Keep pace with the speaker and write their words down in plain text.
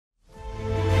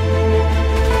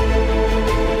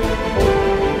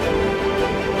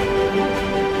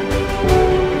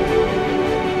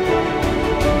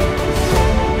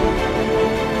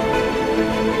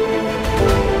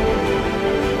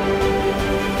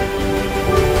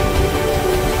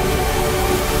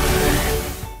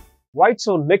right?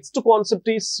 So next concept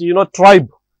is, tribe,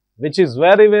 which is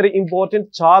very, very important.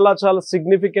 Chala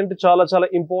significant, chala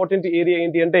important area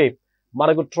ఏంటి అంటే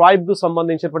మనకు tribe కు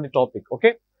సంబంధించినటువంటి topic. Okay,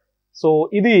 so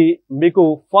ఇది మీకు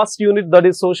first unit, that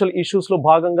is social issues లో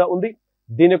భాగంగా ఉంది.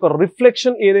 దీని యొక్క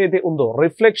రిఫ్లెక్షన్ ఏదైతే ఉందో,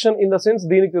 రిఫ్లెక్షన్ ఇన్ ద సెన్స్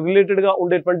దీనికి రిలేటెడ్ గా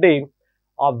ఉండేటువంటి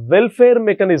ఆ welfare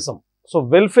mechanism. So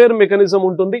welfare mechanism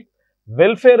ఉంటుంది.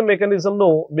 వెల్ఫేర్ మెకానిజం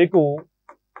ను మీకు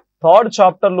థర్డ్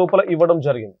చాప్టర్ లోపల ఇవ్వడం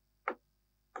జరిగింది.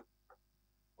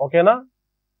 ఓకేనా?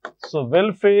 So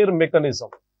welfare mechanism,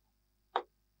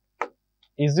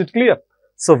 is it clear?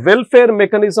 So welfare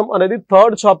mechanism అనేది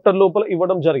థర్డ్ చాప్టర్ లోపల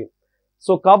ఇవ్వడం జరిగింది.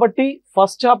 సో కాబట్టి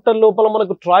ఫస్ట్ చాప్టర్ లోపల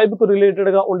మనకు ట్రైబ్ కు రిలేటెడ్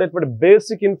గా ఉండేటువంటి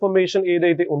బేసిక్ ఇన్ఫర్మేషన్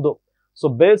ఏదైతే ఉందో, so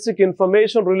basic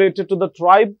information related to the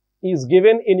tribe is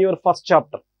given in your first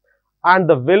chapter, and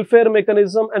the welfare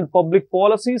mechanism and public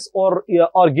policies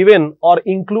are given or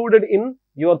included in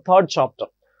your third chapter.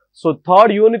 So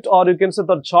third unit, or you can say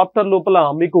third chapter lopala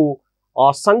meeku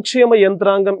సంక్షేమ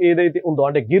యంత్రాంగం ఏదైతే ఉందో,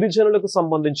 అంటే గిరిజనులకు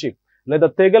సంబంధించి లేదా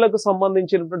తెగలకు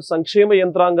సంబంధించినటువంటి సంక్షేమ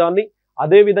యంత్రాంగాన్ని,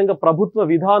 అదే విధంగా ప్రభుత్వ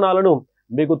విధానాలను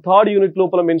మీకు థర్డ్ యూనిట్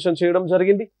లోపల మెన్షన్ చేయడం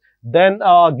జరిగింది. దెన్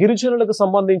గిరిజనులకు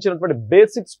సంబంధించినటువంటి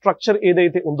బేసిక్ స్ట్రక్చర్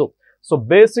ఏదైతే ఉందో, so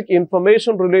basic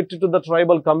information related to the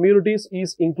tribal communities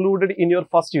is included in your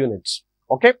first unit.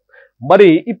 Okay, మరి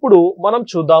ఇప్పుడు మనం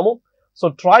చూద్దాము. సో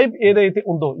ట్రైబ్ ఏదైతే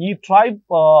ఉందో, ఈ ట్రైబ్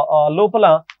లోపల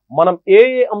మనం ఏ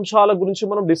అంశాల గురించి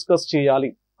మనం డిస్కస్ చేయాలి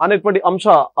అనేటువంటి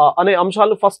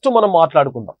అంశాలు ఫస్ట్ మనం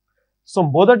మాట్లాడుకుందాం. సో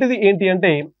మొదటిది ఏంటి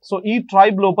అంటే, సో ఈ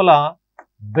ట్రైబ్ లోపల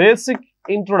basic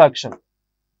introduction.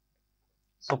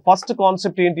 So first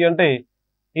concept ఏంటి అంటే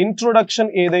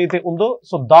ఇంట్రొడక్షన్ ఏదైతే ఉందో,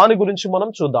 సో దాని గురించి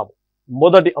మనం చూద్దాము.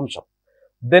 మొదటి అంశం.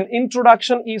 Then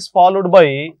introduction is followed by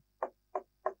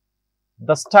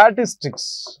the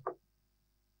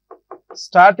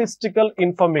statistical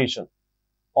information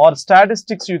are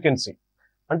statistics you can see.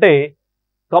 అంటే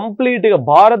కంప్లీట్ గా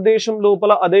భారతదేశం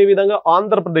లోపల, అదే విధంగా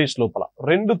ఆంధ్రప్రదేశ్ లోపల,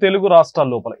 రెండు తెలుగు రాష్ట్రాల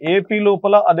లోపల, ఏపీ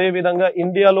లోపల, అదే విధంగా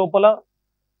ఇండియా లోపల,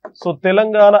 సో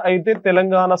తెలంగాణ అయితే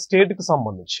తెలంగాణ స్టేట్ కి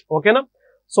సంబంధించి. ఓకేనా?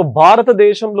 సో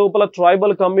భారతదేశం లోపల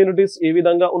ట్రైబల్ కమ్యూనిటీస్ ఏ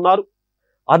విధంగా ఉన్నారు,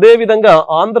 అదే విధంగా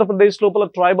ఆంధ్రప్రదేశ్ లోపల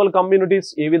ట్రైబల్ కమ్యూనిటీస్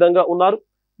ఏ విధంగా ఉన్నారు,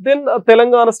 దెన్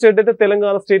తెలంగాణ స్టేట్ అయితే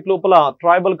తెలంగాణ స్టేట్ లోపల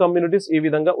ట్రైబల్ కమ్యూనిటీస్ ఏ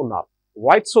విధంగా ఉన్నారు.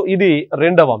 రైట్? సో ఇది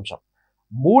రెండవ అంశం.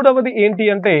 మూడవది ఏంటి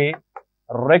అంటే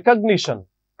recognition.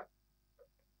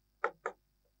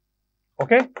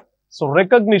 Okay, so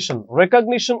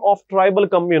recognition of tribal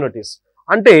communities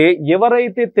అంటే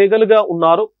ఎవరైతే తెగలుగా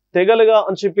ఉన్నారో, తెగలుగా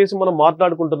అని చెప్పేసి మనం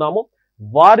మాట్లాడుకుంటున్నామో,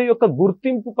 వారి యొక్క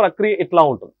గుర్తింపు ప్రక్రియ ఎట్లా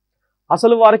ఉంటుంది,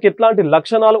 అసలు వారికి ఎట్లాంటి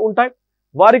లక్షణాలు ఉంటాయి,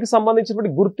 వారికి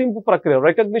సంబంధించినటువంటి గుర్తింపు ప్రక్రియ,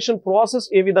 రికగ్నిషన్ ప్రాసెస్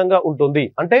ఏ విధంగా ఉంటుంది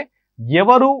అంటే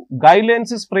ఎవరు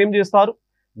గైడ్లైన్స్ ఫ్రేమ్ చేస్తారు,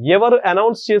 ఎవరు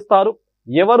అనౌన్స్ చేస్తారు,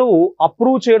 ఎవరు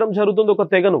అప్రూవ్ చేయడం జరుగుతుంది ఒక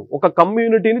తెగను, ఒక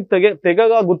కమ్యూనిటీని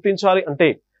తెగగా గుర్తించాలి అంటే,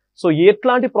 సో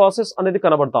ఎట్లాంటి ప్రాసెస్ అనేది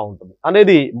కనబడతా ఉంటుంది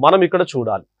అనేది మనం ఇక్కడ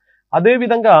చూడాలి. అదే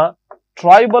విధంగా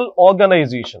ట్రైబల్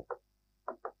ఆర్గనైజేషన్,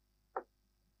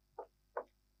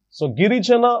 సో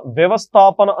గిరిజన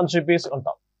వ్యవస్థాపన అని చెప్పేసి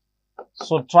అంటాం.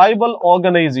 సో ట్రైబల్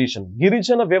ఆర్గనైజేషన్,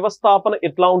 గిరిజన వ్యవస్థాపన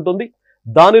ఎట్లా ఉంటుంది,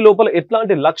 దాని లోపల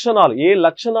ఎట్లాంటి లక్షణాలు, ఏ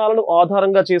లక్షణాలను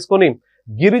ఆధారంగా చేసుకొని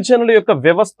గిరిజనుల యొక్క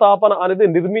వ్యవస్థాపన అనేది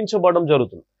నిర్మించబడడం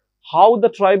జరుగుతుంది. How the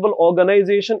tribal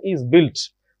organisation is built.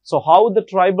 So how the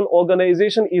tribal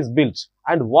organisation is built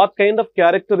and what kind of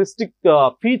characteristic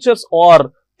features are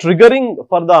triggering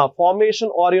for the formation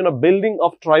or building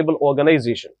of tribal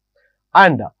organization.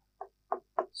 And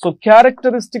so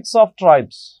characteristics of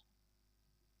tribes.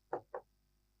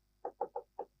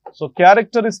 So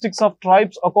characteristics of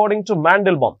tribes according to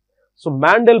Mandelbaum. So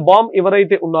Mandelbaum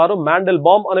ఎవరైతే ఉన్నారో,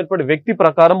 Mandelbaum అనేటువంటి వ్యక్తి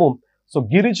ప్రకారము so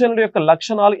గిరిజనుల యొక్క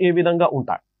లక్షణాలు ఏ విధంగా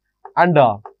ఉంటాయి. అండ్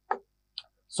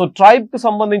సో ట్రైబ్ కి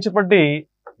సంబంధించినటువంటి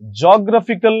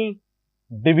geographical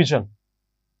division.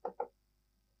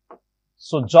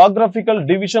 So geographical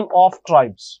division of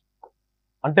tribes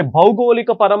అంటే భౌగోళిక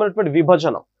పరమైనటువంటి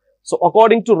విభజన. So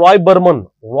according to Roy Burman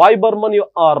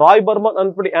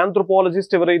అనేటువంటి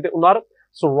ఆంథ్రోపాలజిస్ట్ ఎవరైతే ఉన్నారో,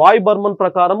 సో రాయ్ బర్మన్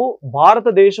ప్రకారము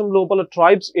భారతదేశం లోపల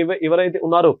ట్రైబ్స్ ఎవరైతే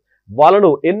ఉన్నారో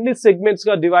వాళ్ళను ఎన్ని సెగ్మెంట్స్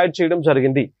గా డివైడ్ చేయడం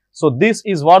జరిగింది. So this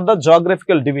is what the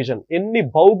geographical division. ఎన్ని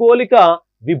భౌగోళిక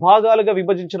విభాగాలుగా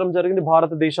విభజించడం జరిగింది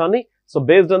భారతదేశాన్ని. So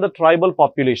based on the tribal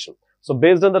population, so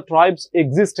based on the tribes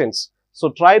existence. So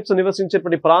tribes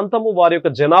నివసించేటువంటి ప్రాంతము, వారి యొక్క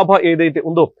జనాభా ఏదైతే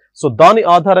ఉందో, సో దాని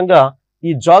ఆధారంగా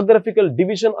ఈ జాగ్రఫికల్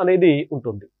డివిజన్ అనేది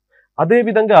ఉంటుంది. అదే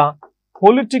విధంగా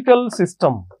political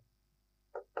system.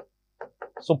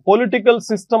 So political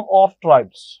system of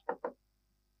tribes.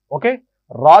 Okay,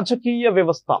 రాజకీయ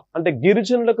వ్యవస్థ అంటే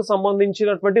గిరిజనులకు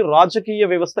సంబంధించినటువంటి రాజకీయ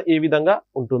వ్యవస్థ ఏ విధంగా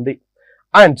ఉంటుంది.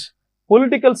 అండ్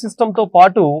పొలిటికల్ సిస్టమ్ తో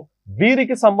పాటు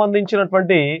వీరికి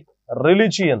సంబంధించినటువంటి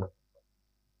రిలీజియన్.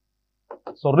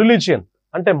 సో రిలీజియన్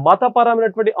అంటే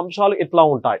మతపరమైనటువంటి అంశాలు ఎట్లా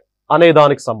ఉంటాయి అనే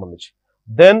దానికి సంబంధించి.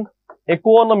 Then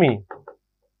economy.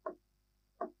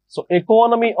 So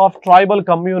economy of tribal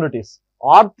communities,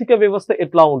 ఆర్థిక వ్యవస్థ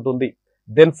ఎట్లా ఉంటుంది.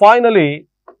 Then finally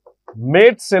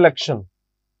mate selection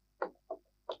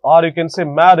are you can say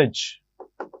marriage.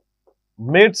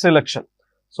 Mate selection.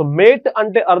 So mate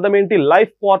అంటే అర్థం ఏంటి,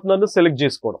 లైఫ్ పార్ట్నర్ ను సెలెక్ట్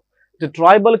చేసుకోవడం.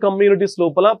 ట్రైబల్ కమ్యూనిటీస్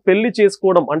లోపల పెళ్లి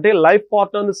చేసుకోవడం అంటే లైఫ్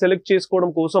పార్ట్నర్ ను సెలెక్ట్ చేసుకోవడం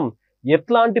కోసం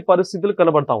ఎట్లాంటి పరిస్థితులు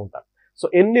కనబడతా ఉంటాయి. సో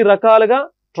ఎన్ని రకాలుగా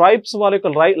ట్రైబ్స్ వారి యొక్క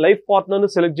లైఫ్ పార్ట్నర్ ను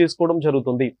సెలెక్ట్ చేసుకోవడం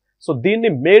జరుగుతుంది. సో దీన్ని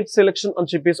మేట్ సెలెక్షన్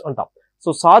అని చెప్పేసి అంటాం. సో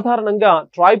సాధారణంగా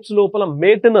ట్రైబ్స్ లోపల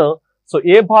మేట్ ను సో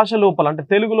ఏ భాష లోపల అంటే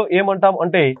తెలుగులో ఏమంటాం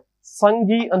అంటే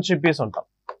సంగి అని చెప్పేసి అంటాం.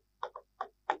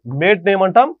 మేట్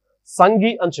ఏమంటాం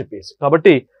సంగి అని చెప్పేసి.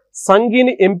 కాబట్టి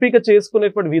సంగిని ఎంపిక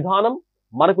చేసుకునేటువంటి విధానం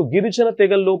మనకు గిరిజన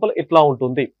తెగల లోపల ఎట్లా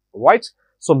ఉంటుంది, రైట్.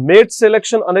 సో మేట్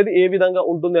సెలెక్షన్ అనేది ఏ విధంగా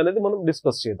ఉంటుంది అనేది మనం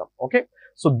డిస్కస్ చేద్దాం. Okay,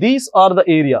 so these are the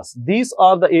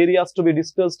areas to be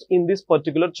discussed in this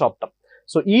particular chapter.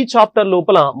 So ఈ చాప్టర్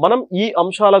లోపల మనం ఈ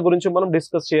అంశాల గురించి మనం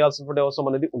డిస్కస్ చేయాల్సినటువంటి అవసరం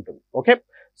అనేది ఉంటుంది. ఓకే,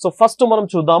 సో ఫస్ట్ మనం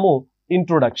చూద్దాము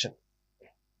ఇంట్రొడక్షన్.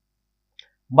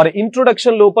 మరి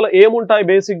ఇంట్రొడక్షన్ లోపల ఏముంటాయి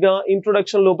బేసిక్ గా.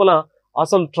 ఇంట్రొడక్షన్ లోపల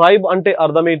అసలు ట్రైబ్ అంటే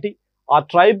అర్థం ఏంటి, ఆ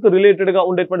ట్రైబ్ కు రిలేటెడ్ గా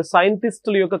ఉండేటువంటి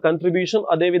సైంటిస్టుల యొక్క కంట్రిబ్యూషన్,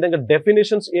 అదే విధంగా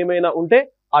డెఫినేషన్స్ ఏమైనా ఉంటే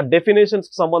ఆ డెఫినేషన్స్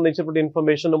కి సంబంధించినటువంటి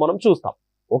ఇన్ఫర్మేషన్ మనం చూస్తాం.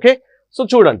 ఓకే, సో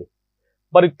చూడండి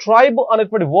మరి ట్రైబ్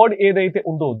అనేటువంటి వర్డ్ ఏదైతే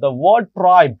ఉందో the word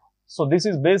tribe, so this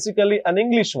is basically an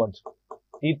English word.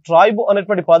 ఈ ట్రైబ్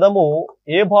అనేటువంటి పదము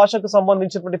ఏ భాషకు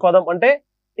సంబంధించినటువంటి పదం అంటే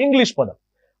ఇంగ్లీష్ పదం.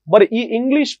 మరి ఈ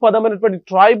ఇంగ్లీష్ పదం అనేటువంటి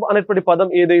ట్రైబ్ అనేటువంటి పదం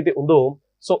ఏదైతే ఉందో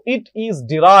so it is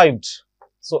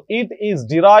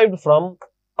derived from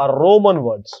a Roman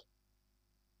words.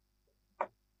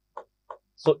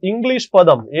 So English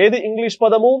పదం ఏది, ఇంగ్లీష్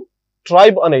పదము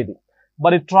ట్రైబ్ అనేది.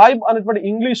 మరి ట్రైబ్ అనేటువంటి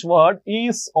English word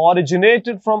is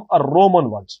originated from a Roman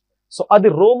words. So అది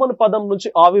రోమన్ పదం నుంచి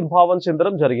ఆవిర్భావం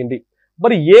చెందడం జరిగింది.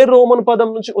 మరి ఏ రోమన్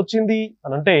పదం నుంచి వచ్చింది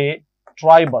అని అంటే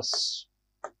ట్రైబస్.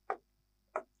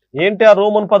 ఏంటి ఆ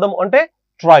రోమన్ పదం అంటే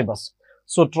ట్రైబస్.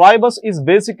 So ట్రైబస్ is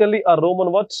basically a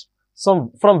Roman words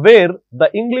from where the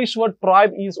English word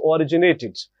tribe is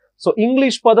originated. So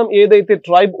English పదం ఏదైతే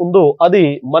ట్రైబ్ ఉందో అది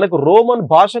మనకు రోమన్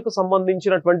భాషకు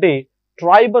సంబంధించినటువంటి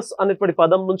ట్రైబస్ అనేటువంటి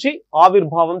పదం నుంచి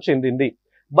ఆవిర్భావం చెందింది.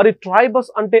 మరి ట్రైబస్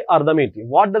అంటే అర్థం ఏంటి,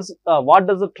 what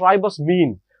does the ట్రైబస్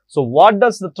mean. So what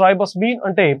does the ట్రైబస్ mean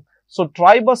అంటే సో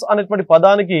ట్రైబస్ అనేటువంటి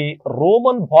పదానికి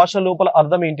రోమన్ భాష లోపల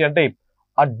అర్థం ఏంటి అంటే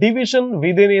a division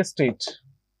within a state.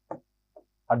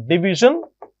 A division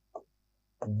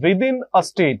within a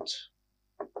state.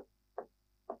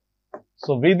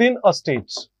 So within a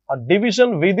state. A division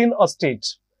within a state.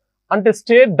 అంటే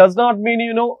state does not mean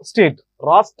state.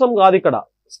 రాష్ట్రం కాదు ఇక్కడ.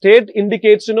 State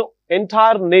indicates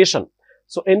entire nation.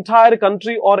 So entire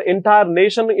country or entire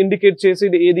nation indicate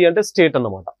చేసేది ఏది అంటే state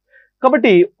అన్నమాట.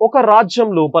 కాబట్టి ఒక రాజ్యం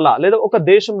లోపల లేదా ఒక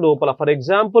దేశం లోపల for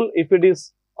example if it is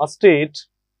a state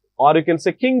or you can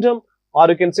say kingdom or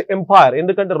you can say empire.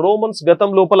 ఎందుకంటే రోమన్స్ గతం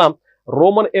లోపల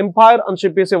రోమన్ ఎంపైర్ అని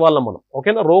చెప్పేసే వాళ్ళం మనం.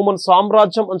 ఓకేనా, రోమన్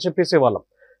సామ్రాజ్యం అని చెప్పేసే వాళ్ళం.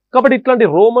 కాబట్టి ఇట్లాంటి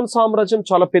రోమన్ సామ్రాజ్యం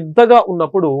చాలా పెద్దగా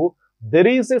ఉన్నప్పుడు there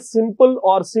is a simple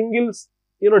are single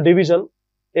division.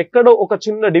 ఎక్కడో ఒక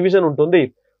చిన్న డివిజన్ ఉంటుంది.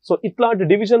 సో ఇట్లాంటి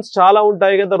డివిజన్స్ చాలా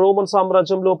ఉంటాయి కదా రోమన్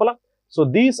సామ్రాజ్యం లోపల. So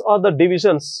these are the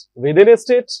divisions within a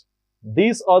state.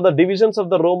 These are the divisions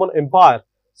of the Roman empire.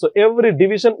 So every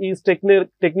division is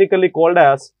technically called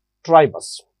as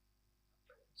ట్రైబస్.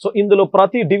 So ఇందులో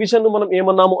ప్రతి డివిజన్ మనం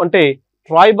ఏమన్నాము అంటే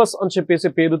ట్రైబస్ అని చెప్పేసి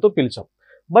పేరుతో పిలిచాం.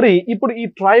 మరి ఇప్పుడు ఈ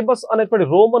ట్రైబస్ అనేటువంటి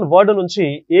రోమన్ వర్డ్ నుంచి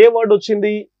ఏ వర్డ్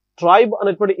వచ్చింది, ట్రైబ్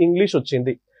అనేటువంటి ఇంగ్లీష్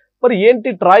వచ్చింది. మరి ఏంటి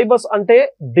ట్రైబస్ అంటే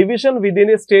డివిజన్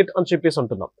విదిన్ ఏ స్టేట్ అని చెప్పేసి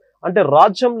అంటున్నాం. అంటే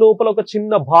రాజ్యం లోపల ఒక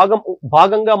చిన్న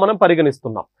భాగంగా మనం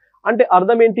పరిగణిస్తున్నాం. అంటే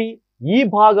అర్థం ఏంటి, ఈ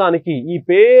భాగానికి ఈ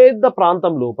పెద్ద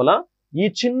ప్రాంతం లోపల ఈ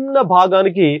చిన్న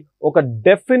భాగానికి ఒక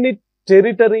డెఫినిట్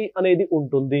టెరిటరీ అనేది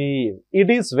ఉంటుంది.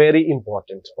 It is very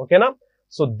important. ఓకేనా,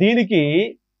 సో దీనికి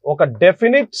ఒక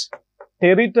డెఫినిట్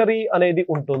టెరిటరీ అనేది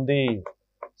ఉంటుంది.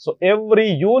 So every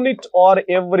unit or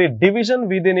every division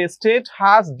with in a state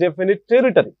has definite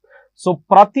territory. So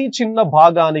ప్రతి చిన్న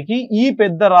భాగానికి ఈ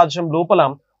పెద్ద రాజ్యం లోపల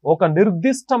ఒక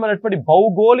నిర్దిష్టమైనటువంటి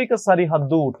భౌగోళిక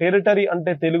సరిహద్దు, టెరిటరీ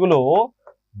అంటే తెలుగులో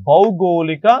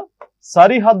భౌగోళిక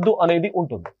సరిహద్దు అనేది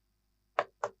ఉంటుంది.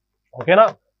 ఓకేనా,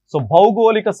 సో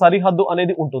భౌగోళిక సరిహద్దు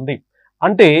అనేది ఉంటుంది.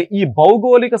 అంటే ఈ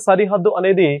భౌగోళిక సరిహద్దు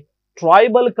అనేది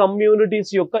ట్రైబల్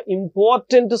కమ్యూనిటీస్ యొక్క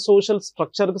ఇంపార్టెంట్ సోషల్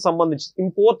స్ట్రక్చర్ కు సంబంధించి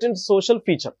ఇంపార్టెంట్ సోషల్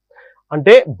ఫీచర్.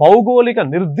 అంటే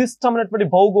నిర్దిష్టమైనటువంటి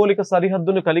భౌగోళిక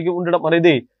సరిహద్దును కలిగి ఉండడం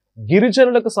అనేది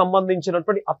గిరిజనులకు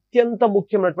సంబంధించినటువంటి అత్యంత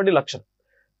ముఖ్యమైనటువంటి లక్షణం.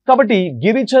 కాబట్టి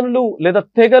గిరిజనులు లేదా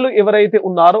తెగలు ఎవరైతే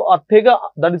ఉన్నారో ఆ తెగ,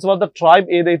 that is what the tribe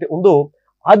ఏదైతే ఉందో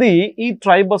అది ఈ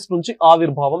ట్రైబస్ నుంచి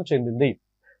ఆవిర్భావం చెందింది.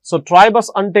 సో ట్రైబస్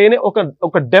అంటేనే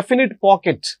ఒక definite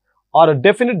pocket are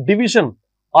definite division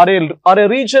are A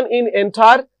reason in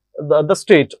entire the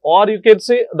state or you can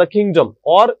say the Kingdom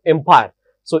are umpire.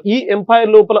 So ఈ ఎంపైర్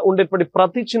లోపల ఉండేటువంటి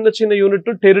ప్రతి చిన్న చిన్న యూనిట్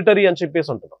టెరిటరీ అని చెప్పేసి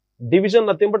ఉంటుంది. Division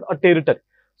nothing but a territory.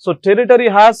 So territory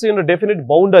has definite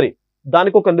boundary,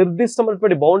 దానికి ఒక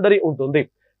నిర్దిష్టమైనటువంటి బౌండరీ ఉంటుంది.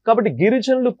 కాబట్టి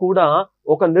గిరిజనులు కూడా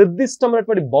ఒక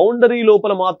నిర్దిష్టమైనటువంటి బౌండరీ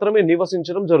లోపల మాత్రమే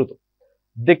నివసించడం జరుగుతుంది.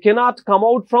 They cannot come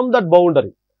out from that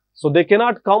boundary. So they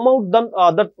cannot come out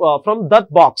from that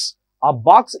box. ఆ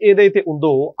బాక్స్ ఏదైతే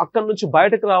ఉందో అక్కడ నుంచి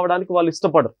బయటకు రావడానికి వాళ్ళు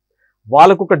ఇష్టపడరు.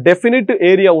 వాళ్ళకు ఒక డెఫినిట్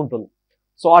ఏరియా ఉంటుంది.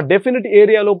 సో ఆ డెఫినిట్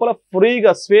ఏరియా లోపల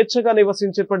ఫ్రీగా స్వేచ్ఛగా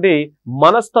నివసించేటువంటి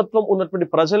మనస్తత్వం ఉన్నటువంటి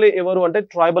ప్రజలే ఎవరు అంటే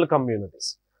ట్రైబల్ కమ్యూనిటీస్.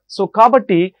 సో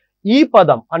కాబట్టి ఈ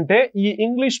పదం అంటే ఈ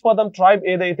ఇంగ్లీష్ పదం ట్రైబ్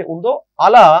ఏదైతే ఉందో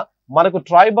అలా మనకు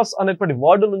ట్రైబస్ అనేటువంటి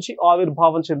వర్డ్ నుంచి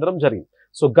ఆవిర్భావం చెందడం జరిగింది.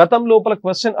 సో గతం లోపల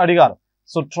క్వశ్చన్ అడిగారు.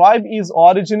 So tribe is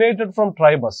originated from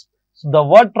ట్రైబస్. So the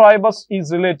word ట్రైబస్ is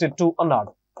related to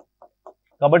అన్నాడు.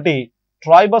 కాబట్టి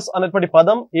ట్రైబస్ అనేటువంటి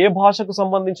పదం ఏ భాషకు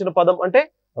సంబంధించిన పదం అంటే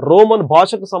రోమన్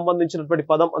భాషకు సంబంధించినటువంటి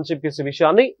పదం అని చెప్పేసి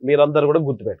విషయాన్ని మీరందరూ కూడా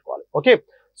గుర్తుపెట్టుకోవాలి. ఓకే,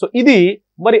 సో ఇది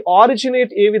మరి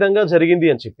ఆరిజినేట్ ఏ విధంగా జరిగింది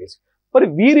అని చెప్పేసి మరి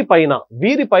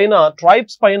వీరిపైన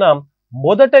ట్రైబ్స్ పైన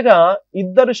మొదటగా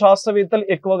ఇద్దరు శాస్త్రవేత్తలు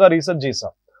ఎక్కువగా రీసెర్చ్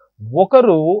చేశారు.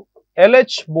 ఒకరు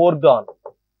ఎల్హెచ్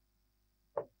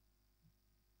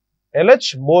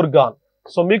మోర్గాన్.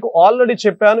 సో మీకు ఆల్రెడీ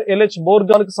చెప్పాను ఎల్హెచ్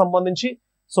మోర్గాన్ కి సంబంధించి.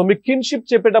 సో మీకు కిన్షిప్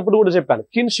చెప్పేటప్పుడు కూడా చెప్పాను.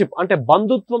 కిన్షిప్ అంటే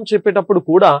బంధుత్వం చెప్పేటప్పుడు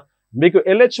కూడా మీకు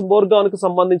ఎల్హెచ్ మోర్గాన్ కు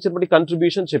సంబంధించినటువంటి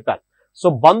కంట్రిబ్యూషన్ చెప్పాను. సో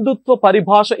బంధుత్వ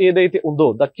పరిభాష ఏదైతే ఉందో,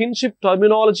 ద కిన్షిప్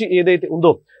టర్మినాలజీ ఏదైతే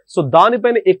ఉందో, సో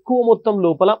దానిపైన ఎక్కువ మొత్తం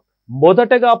లోపల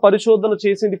మొదటగా పరిశోధన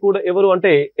చేసింది కూడా ఎవరు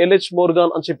అంటే ఎల్హెచ్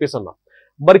మోర్గాన్ అని చెప్పేసి అన్నా.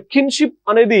 మరి కిన్షిప్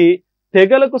అనేది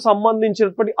తెగలకు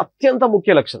సంబంధించినటువంటి అత్యంత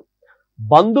ముఖ్య లక్షణం.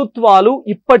 బంధుత్వాలు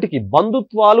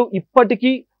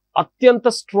ఇప్పటికీ అత్యంత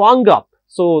స్ట్రాంగ్ గా,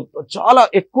 సో చాలా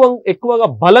ఎక్కువగా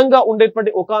బలంగా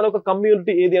ఉండేటువంటి ఒకానొక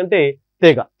కమ్యూనిటీ ఏది అంటే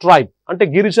తెగ, ట్రైబ్ అంటే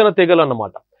గిరిజన తెగలు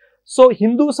అన్నమాట. సో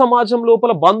హిందూ సమాజం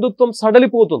లోపల బంధుత్వం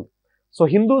సడలిపోతుంది. సో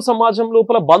హిందూ సమాజం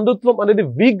లోపల బంధుత్వం అనేది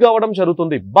వీక్ కావడం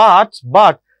జరుగుతుంది.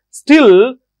 But still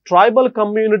tribal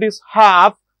communities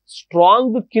have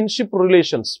strong kinship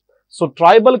relations. So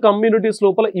tribal communities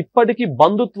లోపల ఇప్పటికీ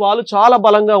బంధుత్వాలు చాలా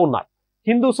బలంగా ఉన్నాయి.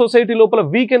 హిందూ సొసైటీ లోపల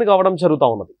వీకెన్ కావడం జరుగుతూ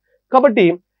ఉన్నది. కాబట్టి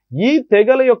ఈ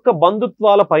తెగల యొక్క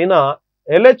బంధుత్వాల పైన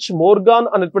ఎల్హెచ్ మోర్గాన్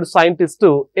అనేటువంటి సైంటిస్ట్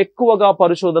ఎక్కువగా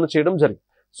పరిశోధన చేయడం జరిగింది.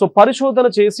 సో పరిశోధన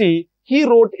చేసి he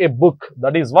wrote a book,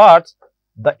 that is what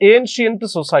the ancient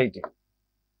society.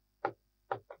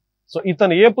 So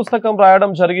ఇతను ఏ పుస్తకం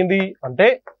రాయడం జరిగింది అంటే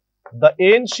the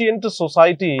ancient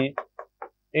society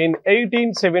in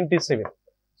 1877.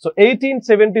 So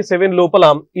 1877 లోపల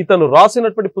ఇతను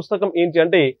రాసినటువంటి పుస్తకం ఏంటి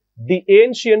అంటే ది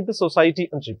ఏన్షియంట్ సొసైటీ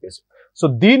అని చెప్పేసి. సో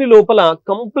దీని లోపల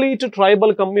కంప్లీట్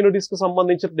ట్రైబల్ కమ్యూనిటీస్ కి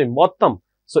సంబంధించిన మొత్తం,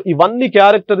 సో ఇవన్నీ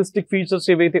క్యారెక్టరిస్టిక్ ఫీచర్స్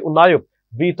ఏవైతే ఉన్నాయో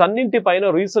వీటన్నింటి పైన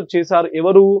రీసెర్చ్ చేశారు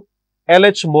ఎవరు?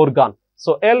 LH Morgan.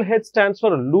 So LH stands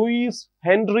for Louis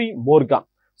Henry Morgan.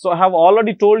 So I have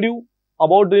already told you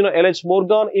about LH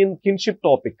Morgan in kinship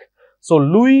topic. So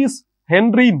Louis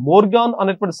Henry Morgan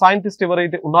అనేటువంటి సైంటిస్ట్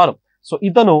ఎవరైతే ఉన్నారో, సో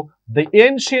ఇతను ది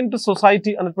ఏన్షియంట్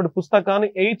సొసైటీ అనేటువంటి పుస్తకాన్ని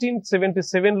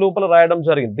 1877 లోపల రాయడం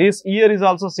జరిగింది. This year is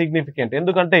also significant.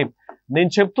 ఎందుకంటే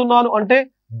నేను చెప్తున్నాను అంటే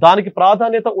దానికి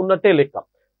ప్రాధాన్యత ఉన్నట్టే లెక్క.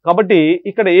 కాబట్టి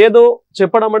ఇక్కడ ఏదో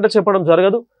చెప్పడం అంటే చెప్పడం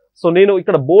జరగదు. సో నేను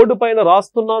ఇక్కడ బోర్డు పైన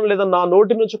రాస్తున్నాను లేదా నా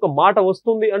నోటి నుంచి ఒక మాట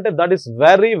వస్తుంది అంటే that is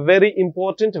very very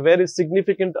important, very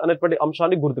significant అనేటువంటి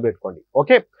అంశాన్ని గుర్తుపెట్టుకోండి.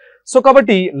 ఓకే, సో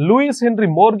కాబట్టి Louis henry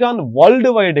Morgan world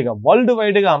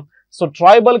wide గా సో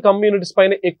ట్రైబల్ కమ్యూనిటీస్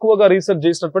పైన ఎక్కువగా రీసెర్చ్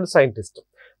చేసినటువంటి సైంటిస్ట్.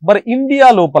 మరి ఇండియా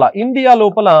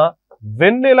లోపల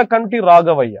Vennelakanti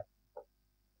Raghavayya.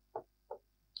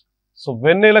 So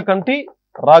Vennelakanti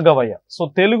Raghavayya, so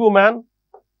Telugu man.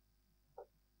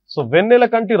 So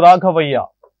Vennelakanti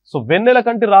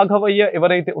Raghavayya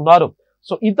ఎవరైతే ఉన్నారో,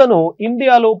 సో ఇతను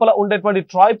ఇండియా లోపల ఉండేటువంటి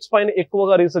ట్రైబ్స్ పైన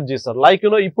ఎక్కువగా రీసెర్చ్ చేశారు. లైక్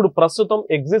ఇప్పుడు ప్రస్తుతం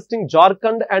ఎగ్జిస్టింగ్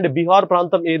జార్ఖండ్ అండ్ బీహార్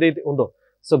ప్రాంతం ఏదైతే ఉందో,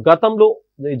 సో గతంలో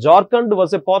Jharkhand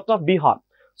was a part of Bihar.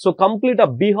 So complete ఆ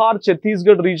బీహార్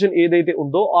ఛత్తీస్గఢ్ రీజన్ ఏదైతే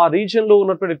ఉందో ఆ రీజన్ లో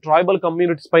ఉన్నటువంటి ట్రైబల్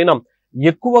కమ్యూనిటీస్ పైన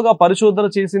ఎక్కువగా పరిశోధన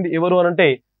చేసింది ఎవరు అనంటే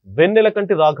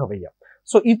వెన్నెలకంటి రాఘవయ్య.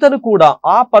 సో ఇతను కూడా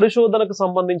ఆ పరిశోధనకు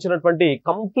సంబంధించినటువంటి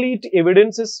కంప్లీట్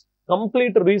ఎవిడెన్సెస్,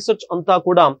 కంప్లీట్ రీసెర్చ్ అంతా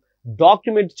కూడా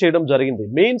డాక్యుమెంట్ చేయడం జరిగింది.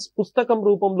 మెయిన్స్ పుస్తకం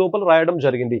రూపం లోపల రాయడం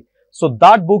జరిగింది. So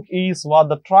that book is what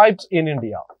the tribes in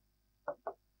India.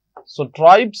 So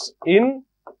tribes in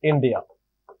India.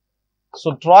 So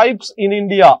tribes in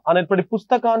India అనేటువంటి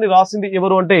పుస్తకాన్ని రాసింది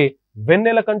ఎవరు అంటే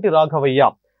Vennelakanti Raghavayya.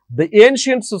 The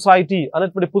ancient society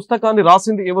అనేటువంటి పుస్తకాన్ని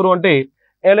రాసింది ఎవరు అంటే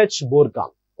LH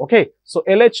Morgan. Okay, so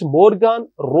LH Morgan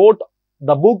wrote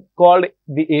the book called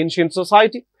the ancient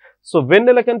society. So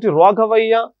Vennelakanti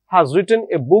Raghavayya has return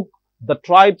a book the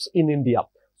tribes in India.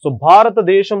 So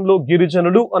భారతదేశంలో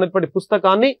గిరిజనులు అనేటువంటి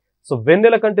పుస్తకాన్ని సో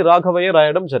వెన్నెలకంటి రాఘవయ్య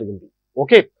రాయడం జరిగింది.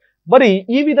 ఓకే, మరి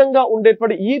ఈ విధంగా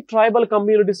ఉండేటువంటి ఈ ట్రైబల్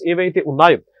కమ్యూనిటీస్ ఏవైతే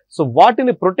ఉన్నాయో సో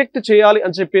వాటిని ప్రొటెక్ట్ చేయాలి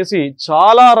అని చెప్పేసి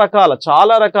చాలా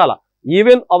రకాల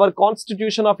even our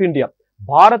constitution of India,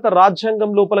 భారత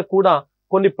రాజ్యాంగం లోపల కూడా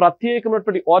కొన్ని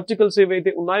ప్రత్యేకమైనటువంటి ఆర్టికల్స్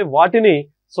ఏవైతే ఉన్నాయో వాటిని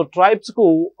సో ట్రైబ్స్ కు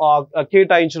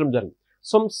కేటాయించడం జరిగింది.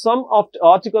 Some of the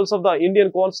articles of the Indian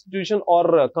Constitution are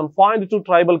confined to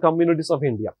tribal communities of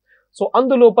India. So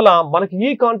అందులోపల మనకి ఈ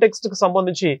కాంటెక్స్ట్ కి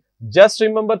సంబంధించి just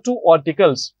remember two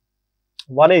articles.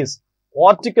 One is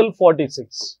Article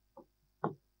 46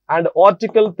 and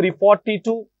Article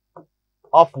 342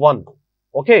 of 1.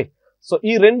 Okay, so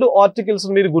ఈ రెండు articles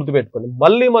మీరు గుర్తుపెట్టుకోండి.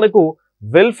 మళ్ళీ మనకు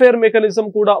వెల్ఫేర్ మెకానిజం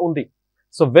కూడా ఉంది.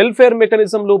 సో వెల్ఫేర్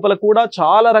మెకానిజం లోపల కూడా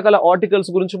చాలా రకాల ఆర్టికల్స్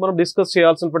గురించి మనం డిస్కస్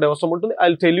చేయాల్సిన అవసరం ఉంటుంది. I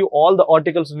will tell you all the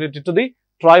articles related to the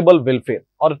tribal welfare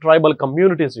are tribal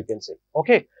communities you can say.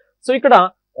 Okay, so ఇక్కడ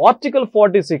ఆర్టికల్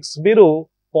 46 మీరు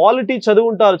పాలిటీ చదివి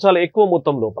ఉంటారు చాలా ఎక్కువ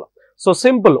మొత్తం లోపల. సో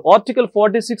సింపుల్, ఆర్టికల్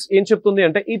 46 ఏం చెప్తుంది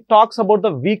అంటే it talks about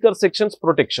the weaker sections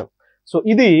protection. So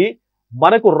ఇది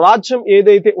మనకు రాజ్యం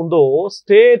ఏదైతే ఉందో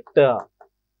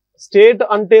స్టేట్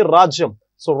అంటే రాజ్యం.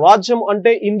 సో రాజ్యం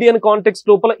అంటే ఇండియన్ కాంటెక్స్ట్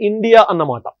లోపల ఇండియా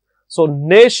అన్నమాట. సో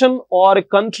నేషన్ ఆర్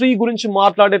కంట్రీ గురించి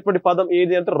మాట్లాడేటువంటి పదం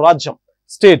ఏది అంటే రాజ్యం,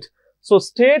 state. So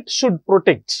state should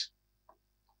protect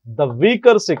the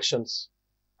weaker sections.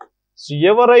 So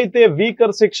ఎవరైతే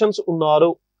వీకర్ సెక్షన్స్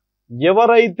ఉన్నారో,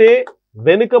 ఎవరైతే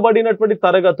వెనుకబడినటువంటి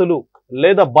తరగతులు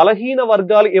లేదా బలహీన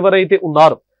వర్గాలు ఎవరైతే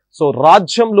ఉన్నారో, సో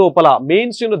రాజ్యం లోపల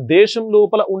మీన్స్ దేశం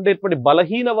లోపల ఉండేటువంటి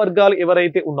బలహీన వర్గాలు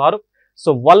ఎవరైతే ఉన్నారో, సో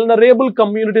వల్నరేబుల్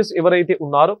కమ్యూనిటీస్ ఎవరైతే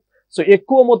ఉన్నారో, సో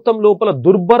ఎక్కువ మొత్తం లోపల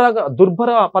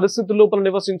దుర్భర పరిస్థితుల లోపల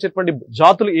నివసించేటువంటి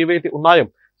జాతులు ఏవైతే ఉన్నాయో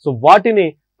సో వాటిని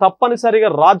తప్పనిసరిగా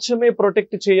రాజ్యమే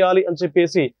ప్రొటెక్ట్ చేయాలి అని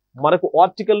చెప్పేసి మనకు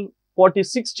ఆర్టికల్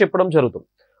 46 చెప్పడం జరుగుతుంది.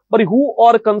 మరి who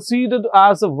are considered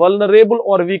as vulnerable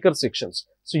are weaker sections.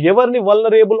 So ఎవరిని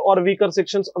వల్నరేబుల్ ఆర్ వీకర్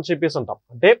సెక్షన్స్ అని చెప్పేసి అంటాం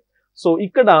అంటే సో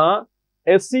ఇక్కడ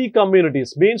SC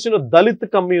communities means Dalit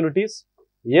communities,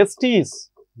 ఎస్టీస్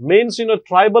means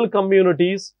tribal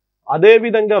communities, అదే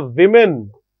విధంగా విమెన్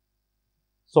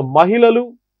సో మహిళలు,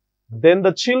 దెన్ ద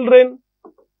చిల్డ్రన్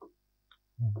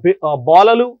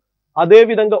బాలలు, అదే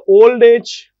విధంగా ఓల్డ్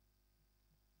ఏజ్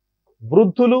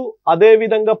వృద్ధులు, అదే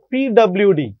విధంగా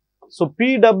PWD. So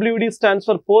PWD stands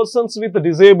for persons with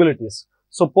disabilities.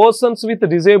 So persons with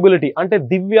disability అంటే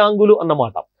దివ్యాంగులు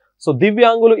అన్నమాట. సో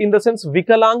దివ్యాంగులు ఇన్ ద సెన్స్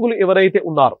వికలాంగులు ఎవరైతే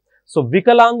ఉన్నారో, సో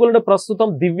వికలాంగులను ప్రస్తుతం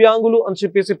దివ్యాంగులు అని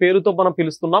చెప్పేసి పేరుతో మనం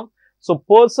పిలుస్తున్నాం. So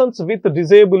persons with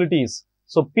disabilities.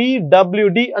 So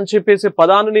PWD అని చెప్పేసి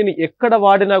పదాన్ని నేను ఎక్కడ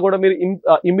వాడినా కూడా మీరు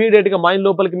ఇమీడియట్ గా మైండ్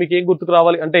లోపలికి మీకు ఏం గుర్తుకు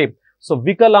రావాలి అంటే సో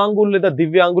వికలాంగులు లేదా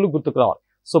దివ్యాంగులు గుర్తుకు రావాలి.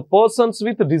 సో పర్సన్స్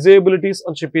విత్ డిజేబిలిటీస్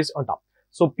అని చెప్పేసి అంటాం.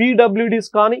 సో పీడబ్ల్యూడీస్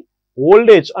కానీ,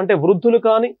 ఓల్డ్ ఏజ్ అంటే వృద్ధులు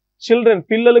కానీ, చిల్డ్రన్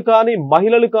పిల్లలు కానీ,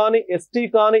 మహిళలు కానీ, ఎస్టీ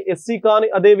కానీ, ఎస్సీ కానీ,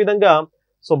 అదే విధంగా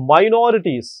సో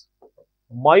మైనారిటీస్,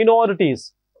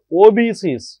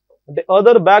 ఓబీసీస్ అంటే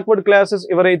అదర్ బ్యాక్వర్డ్ క్లాసెస్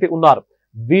ఎవరైతే ఉన్నారో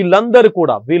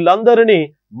వీళ్ళందరినీ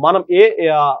మనం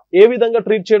ఏ విధంగా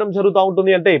ట్రీట్ చేయడం జరుగుతూ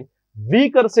ఉంటుంది అంటే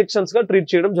వీకర్ సెక్షన్స్ గా ట్రీట్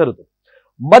చేయడం జరుగుతుంది.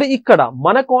 మరి ఇక్కడ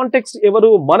మన కాంటెక్స్ట్ ఎవరు,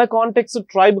 మన కాంటెక్స్ట్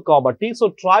ట్రైబ్ కాబట్టి సో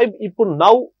ట్రైబ్ ఇప్పుడు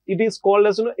now it is called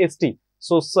as ST.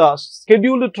 So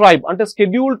scheduled tribe అంటే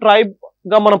షెడ్యూల్డ్ ట్రైబ్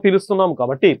గా మనం పిలుస్తున్నాం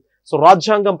కాబట్టి సో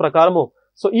రాజ్యాంగం ప్రకారము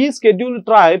సో ఈ షెడ్యూల్డ్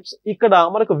ట్రైబ్స్ ఇక్కడ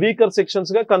మనకు వీకర్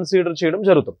సెక్షన్స్ గా కన్సిడర్ చేయడం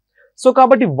జరుగుతుంది. సో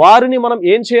కాబట్టి వారిని మనం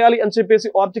ఏం చేయాలి అని చెప్పేసి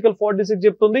ఆర్టికల్ 46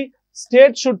 చెప్తుంది,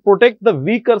 state should protect the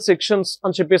weaker sections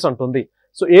అని చెప్పేసి అంటుంది.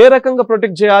 సో ఏ రకంగా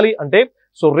ప్రొటెక్ట్ చేయాలి అంటే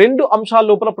సో రెండు అంశాల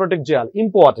లోపల ప్రొటెక్ట్ చేయాలి.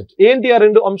 ఇంపార్టెంట్ ఏంటి ఆ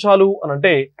రెండు అంశాలు అని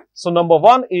అంటే so number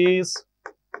 1 is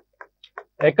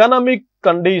economic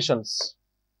conditions.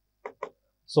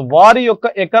 So వారి యొక్క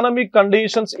ఎకనామిక్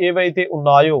కండిషన్స్ ఏవైతే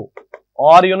ఉన్నాయో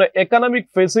ఆర్ ఎకనామిక్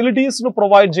ఫెసిలిటీస్ ను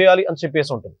ప్రొవైడ్ చేయాలి అని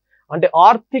చెప్పేసి ఉంటుంది. అంటే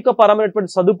ఆర్థిక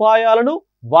పరమైనటువంటి సదుపాయాలను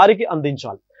వారికి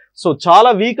అందించాలి. సో చాలా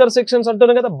వీకర్ సెక్షన్స్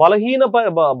అంటున్నాం కదా,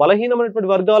 బలహీనమైనటువంటి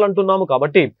వర్గాలు అంటున్నాము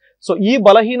కాబట్టి సో ఈ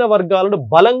బలహీన వర్గాలను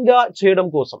బలంగా చేయడం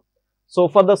కోసం so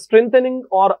for the strengthening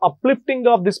are uplifting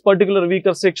of this particular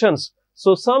weaker sections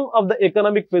so some of the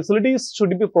economic facilities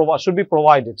should be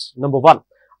provided number 1.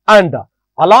 And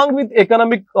along with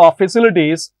economic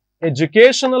facilities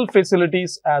educational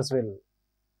facilities as well.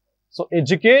 So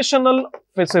educational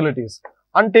facilities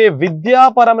అంటే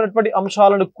విద్యాపరమైనటువంటి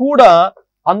అంశాలను కూడా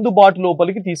అందుబాటు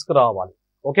లోపలికి తీసుకురావాలి.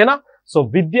 ఓకేనా? So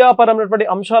విద్యాపరమైనటువంటి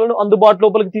అంశాలను అందుబాటు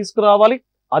లోపలికి తీసుకురావాలి,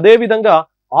 అదే విధంగా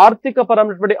ఆర్థిక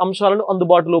పరమైనటువంటి అంశాలను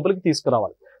అందుబాటు లోపలికి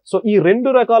తీసుకురావాలి. సో ఈ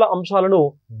 2 రకాల అంశాలను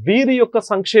వీరి యొక్క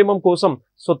సంక్షేమం కోసం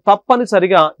సో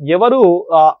తప్పనిసరిగా ఎవరు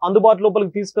అందుబాటు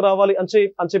లోపలికి తీసుకురావాలి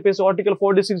అని చెప్పేసి ఆర్టికల్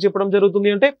 46 చెప్పడం జరుగుతుంది.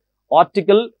 అంటే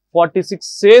article 46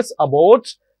 says about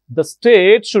the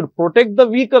state should protect the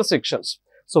weaker sections.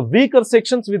 So weaker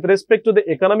sections with respect to the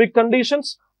economic conditions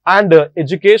and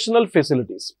educational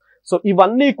facilities. So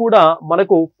ఇవన్నీ కూడా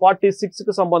మనకు 46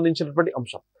 కి సంబంధించినటువంటి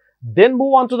అంశం. Then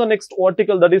move on to the next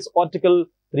article, that is article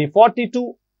 342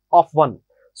 of 1.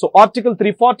 So article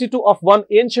 342 of 1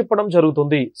 ఏం చెప్పడం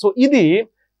జరుగుతుంది? So ఇది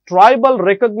ట్రైబల్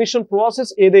రికగ్నిషన్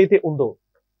ప్రాసెస్ ఏదైతే ఉందో,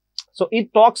 so it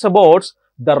talks about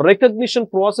the recognition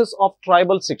process of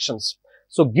tribal sections.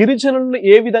 So గిరిజనులను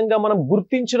ఏ విధంగా మనం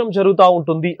గుర్తించడం జరుగుతూ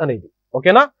ఉంటుంది అనేది.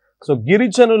 ఓకేనా? సో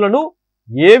గిరిజనులను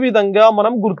ఏ విధంగా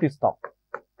మనం గుర్తిస్తాం,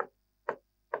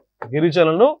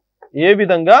 గిరిజనులను ఏ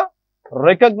విధంగా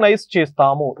రికగ్నైజ్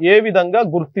చేస్తాము, ఏ విధంగా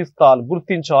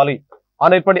గుర్తించాలి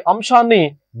అనేటువంటి అంశాన్ని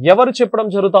ఎవరు చెప్పడం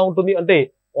జరుగుతూ ఉంటుంది అంటే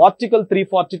ఆర్టికల్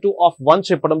 342 of 1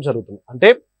 చెప్పడం జరుగుతుంది. అంటే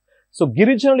సో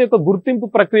గిరిజనుల యొక్క గుర్తింపు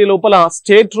ప్రక్రియ లోపల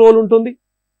స్టేట్ రోల్ ఉంటుంది.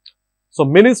 So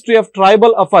ministry of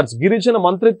tribal affairs గిరిజన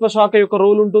మంత్రిత్వ శాఖ యొక్క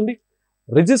రోల్ ఉంటుంది.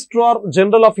 రిజిస్ట్రార్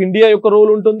జనరల్ ఆఫ్ ఇండియా యొక్క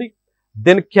రోల్ ఉంటుంది.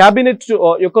 దెన్ క్యాబినెట్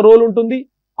యొక్క రోల్ ఉంటుంది.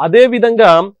 అదే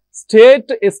విధంగా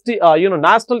state ST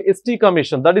national ST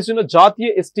commission, that is జాతీయ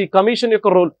ఎస్టీ కమిషన్ యొక్క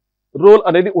రోల్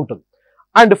అనేది ఉంటుంది.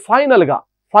 అండ్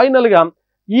ఫైనల్ గా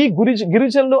ఈ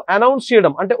గిరిజనులు అనౌన్స్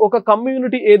చేయడం అంటే ఒక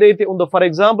కమ్యూనిటీ ఏదైతే ఉందో, ఫర్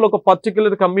ఎగ్జాంపుల్ ఒక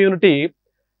పర్టికులర్ కమ్యూనిటీ,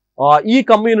 ఈ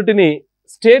కమ్యూనిటీని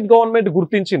స్టేట్ గవర్నమెంట్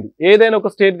గుర్తించింది, ఏదైనా ఒక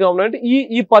స్టేట్ గవర్నమెంట్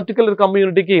ఈ పర్టికులర్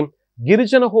కమ్యూనిటీకి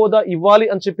గిరిజన హోదా ఇవ్వాలి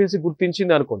అని చెప్పేసి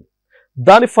గుర్తించింది అనుకోండి.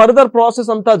 దాని ఫర్దర్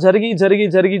ప్రాసెస్ అంతా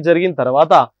జరిగిన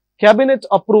తర్వాత క్యాబినెట్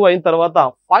అప్రూవ్ అయిన తర్వాత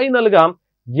ఫైనల్ గా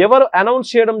ఎవరు అనౌన్స్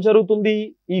చేయడం జరుగుతుంది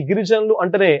ఈ గిరిజనులు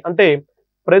అంటే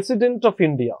ప్రెసిడెంట్ ఆఫ్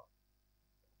ఇండియా.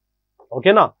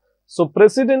 ఓకేనా? So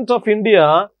president of India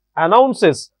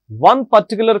announces one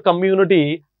particular community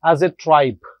as a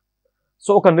tribe.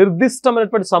 So ఒక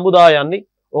నిర్దిష్టమైనటువంటి సముదాయాన్ని,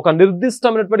 ఒక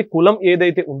నిర్దిష్టమైనటువంటి కులం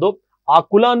ఏదైతే ఉందో ఆ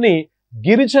కులాన్ని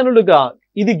గిరిజనులుగా,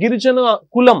 ఇది గిరిజన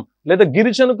కులం లేదా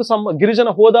గిరిజన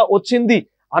హోదా వచ్చింది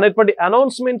అనేటువంటి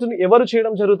అనౌన్స్మెంట్ ని ఎవరు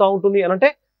చేయడం జరుగుతూ ఉంటుంది అంటే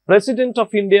president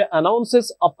of India announces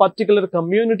a particular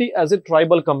community as a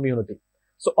tribal community.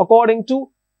 So according to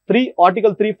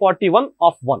article 341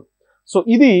 of 1. So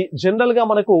ఇది జనరల్ గా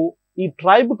మనకు ఈ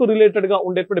ట్రైబ్ కు రిలేటెడ్ గా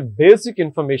ఉండేటువంటి బేసిక్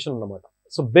ఇన్ఫర్మేషన్ అన్నమాట.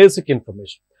 So basic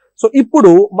information. సో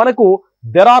ఇప్పుడు మనకు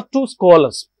there are 2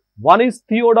 scholars. One is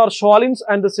Theodore Sholins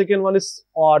and the second one is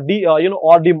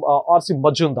R.C.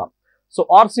 Majumdar. So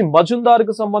RC Majumdar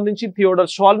కు సంబంధించి, థియోడర్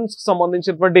షాలిన్స్ కు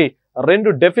సంబంధించినటువంటి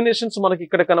 2 డెఫినేషన్స్ మనకి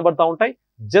ఇక్కడ కనబడతా ఉంటాయి.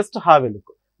 Just have a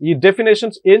look. ఈ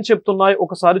డెఫినేషన్స్ ఏం చెప్తున్నాయో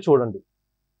ఒకసారి చూడండి.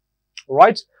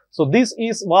 Right? So this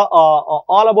is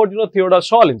all about Theodore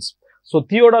షాలిన్స్. So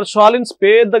Theodore షాలిన్స్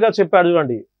పెద్దగా చెప్పాడు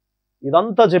చూడండి,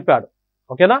 ఇదంతా చెప్పాడు.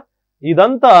 ఓకేనా?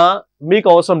 ఇదంతా మీకు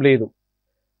అవసరం లేదు.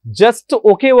 జస్ట్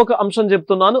ఒకే ఒక అంశం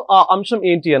చెప్తున్నాను. ఆ అంశం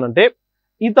ఏంటి అనంటే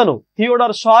ఇతను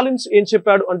థియోడర్ షాలిన్స్ ఏం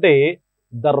చెప్పాడు అంటే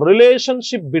the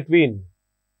relationship between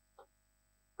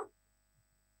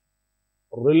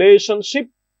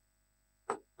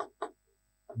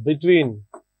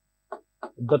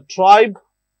the tribe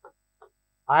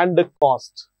and the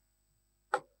caste.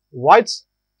 Right?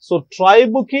 So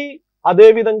tribe ki అదే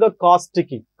విధంగా కాస్ట్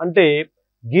కి అంటే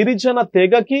గిరిజన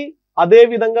తెగకి, అదే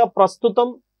విధంగా ప్రస్తుతం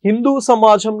హిందూ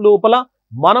సమాజం లోపల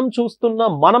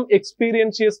మనం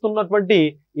ఎక్స్పీరియన్స్ చేస్తున్నటువంటి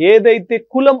ఏదైతే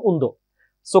కులం ఉందో,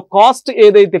 సో కాస్ట్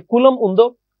ఏదైతే కులం ఉందో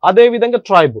అదే విధంగా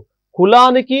ట్రైబ్,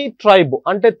 కులానికి ట్రైబ్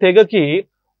అంటే తెగకి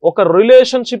ఒక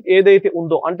రిలేషన్షిప్ ఏదైతే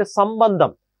ఉందో అంటే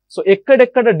సంబంధం. సో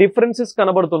ఎక్కడెక్కడ డిఫరెన్సెస్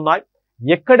కనబడుతున్నాయి,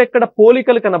 ఎక్కడెక్కడ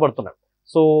పోలికలు కనబడుతున్నాయి,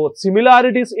 సో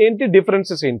సిమిలారిటీస్ ఏంటి,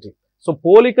 డిఫరెన్సెస్ ఏంటి, సో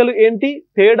పోలికలు ఏంటి,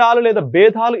 తేడాలు లేదా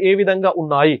భేదాలు ఏ విధంగా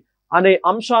ఉన్నాయి అనే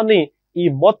అంశాన్ని ఈ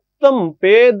మొత్తం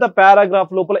పెద్ద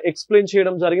పారాగ్రాఫ్ లోపల ఎక్స్ప్లెయిన్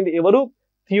చేయడం జరిగింది. ఎవరు?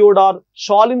 థియోడార్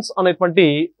షాలిన్స్ అనేటువంటి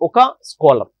ఒక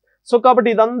స్కాలర్. సో కాబట్టి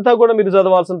ఇదంతా కూడా మీరు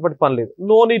చదవాల్సినటువంటి పని లేదు.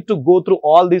 No need to go through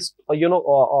all this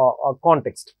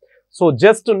context. So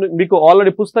just మీకు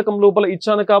ఆల్రెడీ పుస్తకం లోపల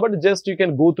ఇచ్చాను కాబట్టి just you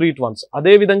can go through it once.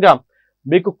 అదే విధంగా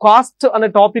మీకు కాస్ట్ అనే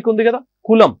టాపిక్ ఉంది కదా,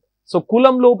 కులం. సో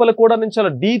కులం లోపల కూడా నేను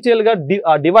చాలా డీటెయిల్ గా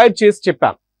డివైడ్ చేసి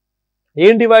చెప్పాను.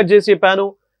 ఏం డివైడ్ చేసి చెప్పాను?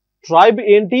 ట్రైబ్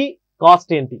ఏంటి,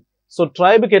 కాస్ట్ ఏంటి. సో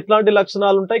ట్రైబ్ కి ఎట్లాంటి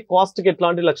లక్షణాలు ఉంటాయి, కాస్ట్ కి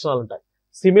ఎట్లాంటి లక్షణాలు ఉంటాయి,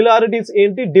 సిమిలారిటీస్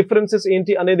ఏంటి, డిఫరెన్సెస్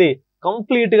ఏంటి అనేది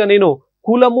కంప్లీట్ గా నేను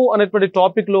కులము అనేటువంటి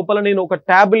టాపిక్ లోపల నేను ఒక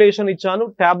టాబులేషన్ ఇచ్చాను.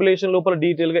 టాబులేషన్ లోపల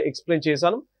డీటెయిల్ గా ఎక్స్ప్లెయిన్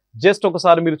చేశాను. జస్ట్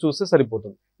ఒకసారి మీరు చూస్తే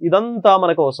సరిపోతుంది. ఇదంతా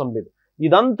మనకు అవసరం లేదు.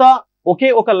 ఇదంతా ఒకే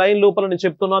ఒక లైన్ లోపల నేను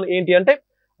చెప్తున్నాను. ఏంటి అంటే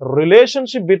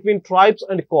relationship between tribes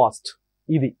and cost.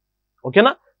 ఇది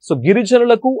ఓకేనా. సో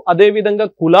గిరిజనులకు అదే విధంగా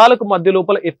కులాలకు మధ్య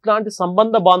లోపల ఎట్లాంటి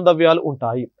సంబంధ బాంధవ్యాలు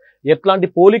ఉంటాయి, ఎట్లాంటి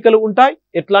పోలికలు ఉంటాయి,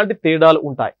 ఎట్లాంటి తేడాలు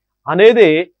ఉంటాయి అనేదే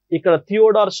ఇక్కడ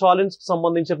థియోడార్ షాలిన్స్ కు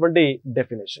సంబంధించినటువంటి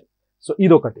డెఫినేషన్. సో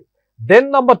ఇదొకటి. దెన్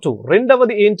నంబర్ 2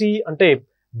 రెండవది ఏంటి అంటే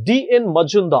డిఎన్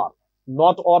Majumdar,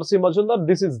 not RC Majumdar,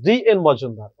 this is డిఎన్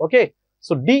Majumdar. Okay,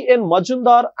 so డిఎన్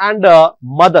Majumdar and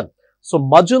Madan. So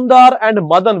Majumdar and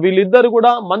Madan వీళ్ళిద్దరు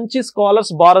కూడా మంచి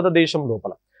స్కాలర్స్ భారతదేశం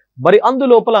లోపల. మరి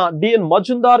అందులోపల డిఎన్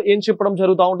మజుందార్ ఏం చెప్పడం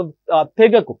జరుగుతూ ఉంటుంది,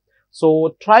 తెగకు, సో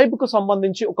ట్రైబ్ కు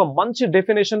సంబంధించి ఒక మంచి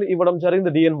డెఫినేషన్ ఇవ్వడం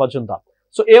జరిగింది డిఎన్ మజుందార్.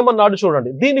 సో ఏమన్నాడు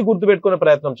చూడండి, దీన్ని గుర్తుపెట్టుకునే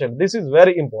ప్రయత్నం చేయండి, this is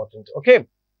very important. Okay,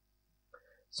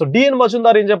 so డిఎన్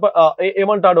Majumdar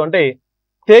ఏమంటాడు అంటే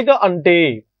తెగ అంటే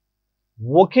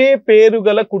ఒకే పేరు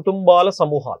గల కుటుంబాల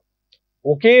సమూహాలు,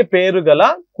 ఒకే పేరు గల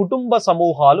కుటుంబ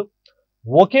సమూహాలు,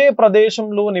 ఒకే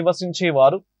ప్రదేశంలో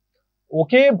నివసించేవారు,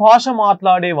 ఒకే భాష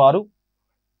మాట్లాడేవారు,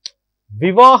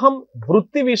 వివాహం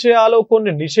వృత్తి విషయాల్లో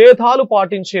కొన్ని నిషేధాలు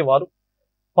పాటించేవారు,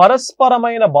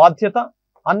 పరస్పరమైన బాధ్యత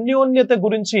అన్యోన్యత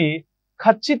గురించి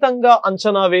ఖచ్చితంగా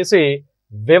అంచనా వేసే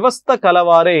వ్యవస్థ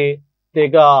కలవారే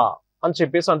తెగ అని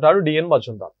చెప్పేసి అంటాడు డిఎన్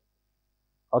Majumdar.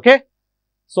 Okay,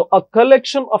 so a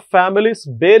collection of families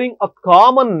bearing a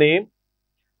common name,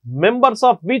 members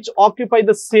of which occupy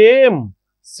the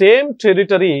same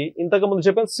territory. ఇంతకు ముందు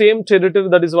చెప్పాను same territory,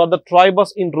 that is what the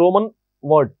ట్రైబస్ in Roman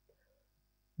word.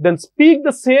 Then speak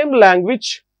the same language,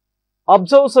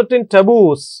 observe certain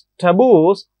taboos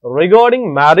regarding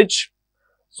marriage,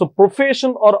 so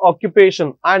profession or occupation,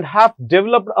 and have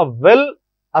developed a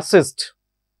well-assessed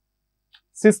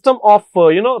system of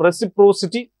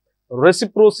reciprocity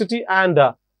and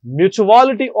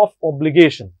mutuality of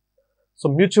obligation. So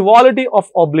mutuality of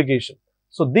obligation.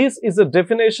 So this is a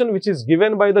definition which is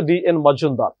given by the D.N.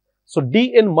 Majumdar. So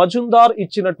D.N. Majumdar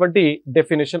ఇచ్చినటువంటి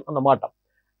definition అన్నమాట.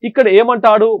 ఇక్కడ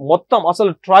ఏమంటాడు, మొత్తం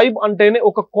అసలు tribe అంటేనే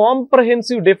ఒక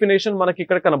comprehensive definition మనకి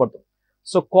ఇక్కడ కనబడుతుంది.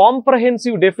 సో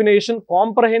కాంప్రహెన్సివ్ డెఫినేషన్,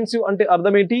 కాంప్రహెన్సివ్ అంటే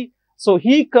అర్థం ఏంటి, so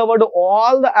he covered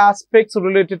all the aspects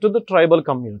related to the tribal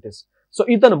communities. So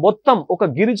ఇతను మొత్తం ఒక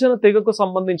గిరిజన తెగకు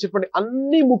సంబంధించినటువంటి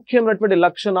అన్ని ముఖ్యమైనటువంటి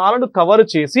లక్షణాలను కవర్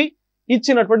చేసి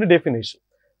ఇచ్చినటువంటి డెఫినేషన్.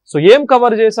 సో ఏం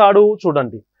కవర్ చేశాడు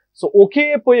చూడండి. సో ఒకే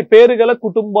పేరు గల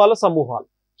కుటుంబాల సమూహాలు,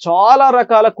 చాలా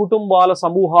రకాల కుటుంబాల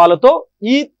సమూహాలతో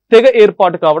ఈ తెగ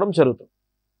ఏర్పాటు కావడం జరుగుతుంది.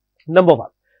 నెంబర్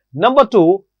 1. నెంబర్ 2,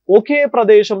 ఒకే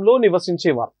ప్రదేశంలో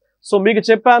నివసించేవారు. సో మీకు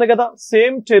చెప్పాను కదా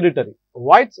same territory,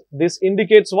 right, this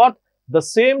indicates what, the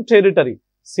same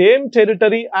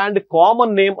territory and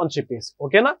common name అని చెప్పేసి.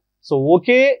 ఓకేనా, సో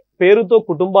ఒకే పేరుతో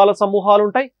కుటుంబాల సమూహాలు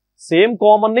ఉంటాయి, same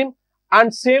common name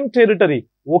and same territory,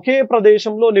 ఒకే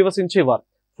ప్రదేశంలో నివసించేవారు.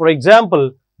 ఫర్ ఎగ్జాంపుల్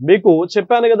మీకు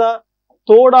చెప్పాను కదా,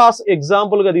 తోడాస్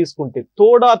ఎగ్జాంపుల్ గా తీసుకుంటే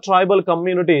తోడా ట్రైబల్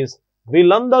కమ్యూనిటీస్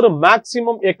వీళ్ళందరూ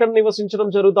మాక్సిమం ఎక్కడ నివసించడం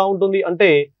జరుగుతూ ఉంటుంది అంటే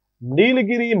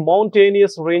నీలగిరి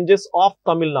mountainous ranges of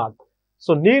Tamil Nadu.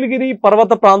 So నీలగిరి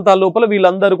పర్వత ప్రాంతాల లోపల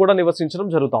వీళ్ళందరూ కూడా నివసించడం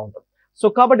జరుగుతూ ఉంటుంది. సో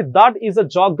కాబట్టి that is a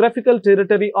geographical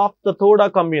territory of the Toda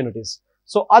communities.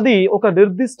 So అది ఒక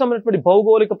నిర్దిష్టమైనటువంటి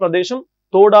భౌగోళిక ప్రదేశం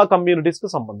తోడా కమ్యూనిటీస్ కు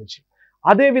సంబంధించి.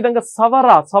 అదే విధంగా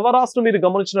సవరాస్ ను మీరు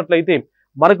గమనించినట్లయితే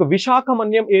మనకు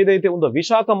విశాఖమన్యం ఏదైతే ఉందో,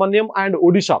 విశాఖమన్యం అండ్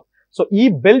ఒడిషా, సో ఈ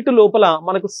బెల్ట్ లోపల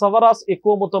మనకు సవరాస్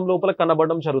ఎక్కువ మొత్తం లోపల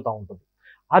కనబడడం జరుగుతూ ఉంటుంది.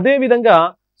 అదే విధంగా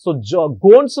సో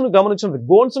గోండ్స్ ను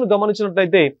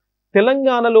గమనించినట్లయితే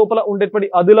తెలంగాణ లోపల ఉండేటువంటి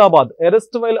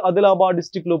ఎరెస్ట్వైల్ ఆదిలాబాద్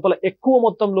డిస్ట్రిక్ట్ లోపల ఎక్కువ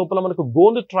మొత్తం లోపల మనకు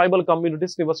గోండ్ ట్రైబల్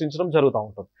కమ్యూనిటీస్ నివసించడం జరుగుతూ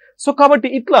ఉంటుంది. సో కాబట్టి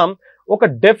ఇట్లా ఒక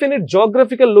డెఫినెట్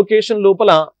జోగ్రఫికల్ లొకేషన్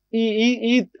లోపల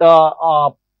ఈ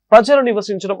ప్రజలు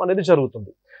నివసించడం అనేది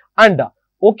జరుగుతుంది. అండ్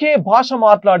ఒకే భాష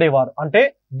మాట్లాడేవారు అంటే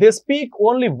they speak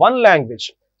only one language.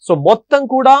 So మొత్తం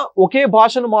కూడా ఒకే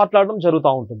భాషను మాట్లాడడం జరుగుతూ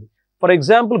ఉంటుంది. ఫర్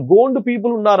ఎగ్జాంపుల్ గోండు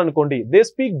పీపుల్ ఉన్నారనుకోండి, they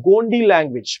speak Gondi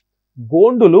language.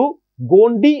 గోండులు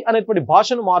Gondi అనేటువంటి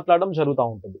భాషను మాట్లాడడం జరుగుతూ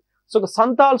ఉంటుంది. సో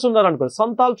సంతాల్స్ ఉన్నారనుకోండి,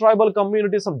 Santal tribal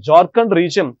communities of Jharkhand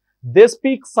region, they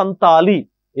speak Santali.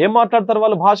 ఏం మాట్లాడతారు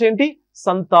వాళ్ళ భాష ఏంటి,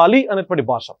 సంతాలి అనేటువంటి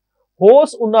భాష.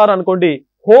 హోస్ ఉన్నారనుకోండి,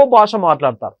 హో భాష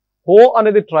మాట్లాడతారు. హో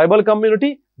అనేది ట్రైబల్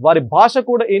కమ్యూనిటీ, వారి భాష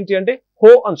కూడా ఏంటి అంటే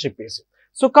హో అని చెప్పేసి.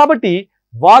 సో కాబట్టి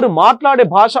వారు మాట్లాడే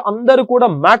భాష అందరూ కూడా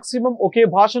మాక్సిమం ఒకే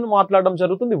భాషను మాట్లాడడం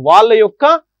జరుగుతుంది, వాళ్ళ యొక్క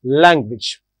లాంగ్వేజ్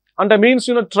అంటే మీన్స్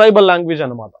ట్రైబల్ లాంగ్వేజ్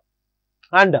అన్నమాట.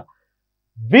 అండ్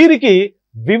వీరికి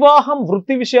వివాహం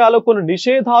వృత్తి విషయాల్లో కొన్ని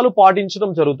నిషేధాలు పాటించడం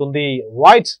జరుగుతుంది.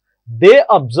 Right, they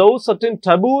observe certain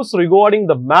టబూస్ regarding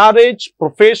the marriage,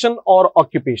 profession are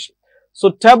occupation. So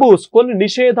టబూస్ కొన్ని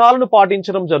నిషేధాలను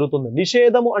పాటించడం జరుగుతుంది.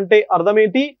 నిషేధము అంటే అర్థం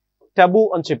ఏంటి, టబూ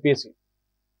అని చెప్పేసి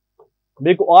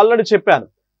మీకు ఆల్రెడీ చెప్పాను.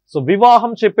 సో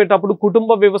వివాహం చెప్పేటప్పుడు,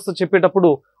 కుటుంబ వ్యవస్థ చెప్పేటప్పుడు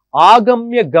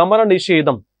ఆగమ్య గమన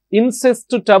నిషేధం,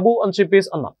 ఇన్సెస్ట్ టబు అని చెప్పేసి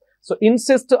అన్నాం. సో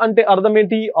ఇన్సెస్ట్ అంటే అర్థం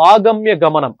ఏంటి? ఆగమ్య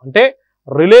గమనం, అంటే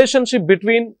relationship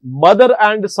between mother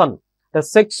and sun,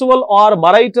 sexual are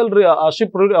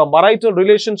మరైటల్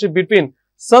relationship between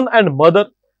sun and mother,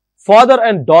 father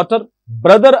and daughter,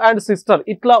 brother and sister,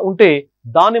 ఇట్లా ఉంటే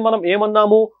దాన్ని మనం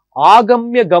ఏమన్నాము?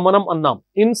 ఆగమ్య గమనం అన్నాం,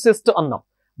 ఇన్సెస్ట్ అన్నాం.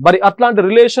 మరి అట్లాంటి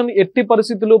రిలేషన్ ఎట్టి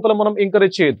పరిస్థితి లోపల మనం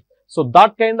ఎంకరేజ్ చేయదు. So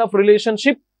that kind of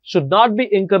relationship should not be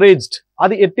encouraged,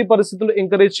 అది ఎట్టి పరిస్థితుల్లో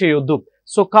ఎంకరేజ్ చేయొద్దు.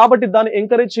 సో కాబట్టి దాన్ని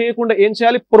ఎంకరేజ్ చేయకుండా ఏం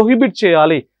చేయాలి? ప్రొహిబిట్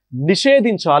చేయాలి,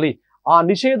 నిషేధించాలి. ఆ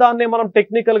నిషేధాన్ని మనం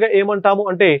టెక్నికల్ గా ఏమంటాము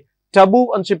అంటే టబు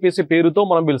అని చెప్పేసి పేరుతో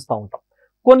మనం పిలుస్తూ ఉంటాం.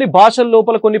 కొన్ని భాషల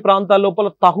లోపల, కొన్ని ప్రాంతాల లోపల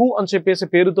తహు అని చెప్పేసి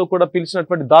పేరుతో కూడా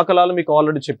పిలిచినటువంటి దాఖలాలు మీకు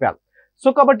ఆల్రెడీ చెప్పాను. సో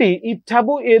కాబట్టి ఈ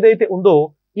టబు ఏదైతే ఉందో,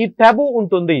 ఈ టబు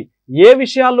ఉంటుంది. ఏ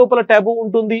విషయాల లోపల టబు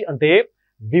ఉంటుంది అంటే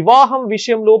వివాహం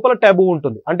విషయం లోపల టబు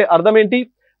ఉంటుంది. అంటే అర్థం ఏంటి?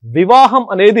 వివాహం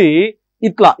అనేది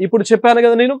ఇట్లా ఇప్పుడు చెప్పాను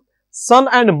కదా నేను, సన్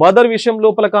అండ్ మదర్ విషయం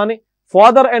లోపల కానీ,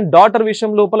 ఫాదర్ అండ్ డాటర్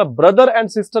విషయం లోపల, బ్రదర్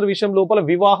అండ్ సిస్టర్ విషయం లోపల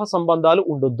వివాహ సంబంధాలు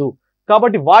ఉండొద్దు.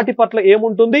 కాబట్టి వాటి పట్ల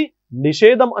ఏముంటుంది?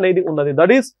 నిషేధం అనేది ఉన్నది.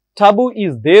 That is Tabu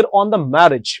is there on the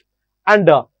marriage.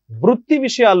 And వృత్తి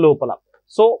విషయాల లోపల,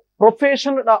 సో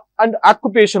ప్రొఫెషన్ అండ్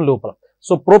ఆక్యుపేషన్ లోపల,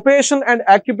 సో ప్రొఫెషన్ అండ్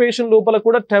ఆక్యుపేషన్ లోపల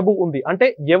కూడా టబు ఉంది. అంటే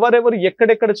ఎవరెవరు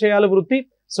ఎక్కడెక్కడ చేయాలి వృత్తి,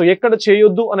 సో ఎక్కడ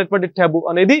చేయొద్దు అనేటువంటి టబు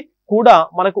అనేది కూడా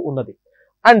మనకు ఉన్నది.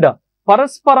 అండ్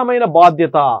పరస్పరమైన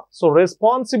బాధ్యత, సో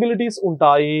రెస్పాన్సిబిలిటీస్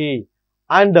ఉంటాయి.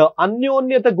 అండ్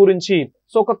అన్యోన్యత గురించి,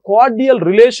 సో ఒక కార్డియల్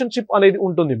రిలేషన్షిప్ అనేది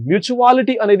ఉంటుంది,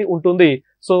 మ్యూచువాలిటీ అనేది ఉంటుంది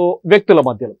సో వ్యక్తుల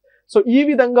మధ్యలో. సో ఈ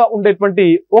విధంగా ఉండేటువంటి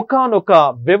ఒకానొక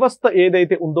వ్యవస్థ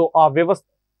ఏదైతే ఉందో ఆ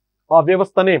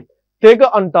వ్యవస్థనే తెగ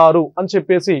అంటారు అని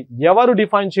చెప్పేసి ఎవరు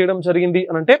డిఫైన్ చేయడం జరిగింది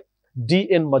అని అంటే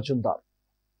డిఎన్ Majumdar.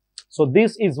 So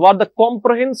this is what the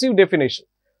comprehensive definition.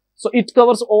 So it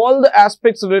covers all the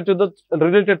aspects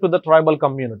related to the tribal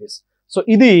communities. So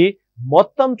ఇది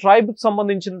మొత్తం ట్రైబ్ కి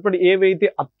సంబంధించినటువంటి ఏవైతే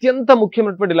అత్యంత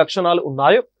ముఖ్యమైనటువంటి లక్షణాలు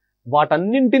ఉన్నాయో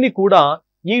వాటన్నింటినీ కూడా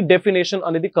ఈ డెఫినేషన్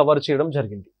అనేది కవర్ చేయడం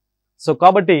జరిగింది. సో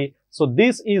కాబట్టి so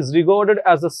this is regarded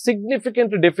as a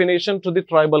significant definition to the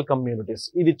tribal communities.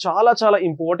 ఇది చాలా చాలా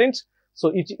important. So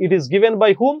it is given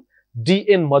by whom?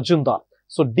 డిఎన్ Majumdar.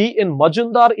 So డిఎన్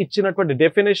Majumdar ఇచ్చినటువంటి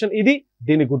డెఫినేషన్ ఇది,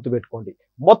 దీన్ని గుర్తుపెట్టుకోండి.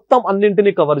 మొత్తం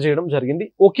అన్నింటినీ కవర్ చేయడం జరిగింది.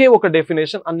 ఒకే ఒక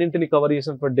డెఫినేషన్, అన్నింటినీ కవర్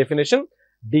చేసినటువంటి డెఫినేషన్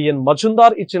డిఎన్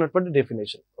మజుందార్ ఇచ్చినటువంటి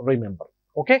డెఫినేషన్, రిమెంబర్.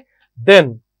 Okay,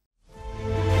 then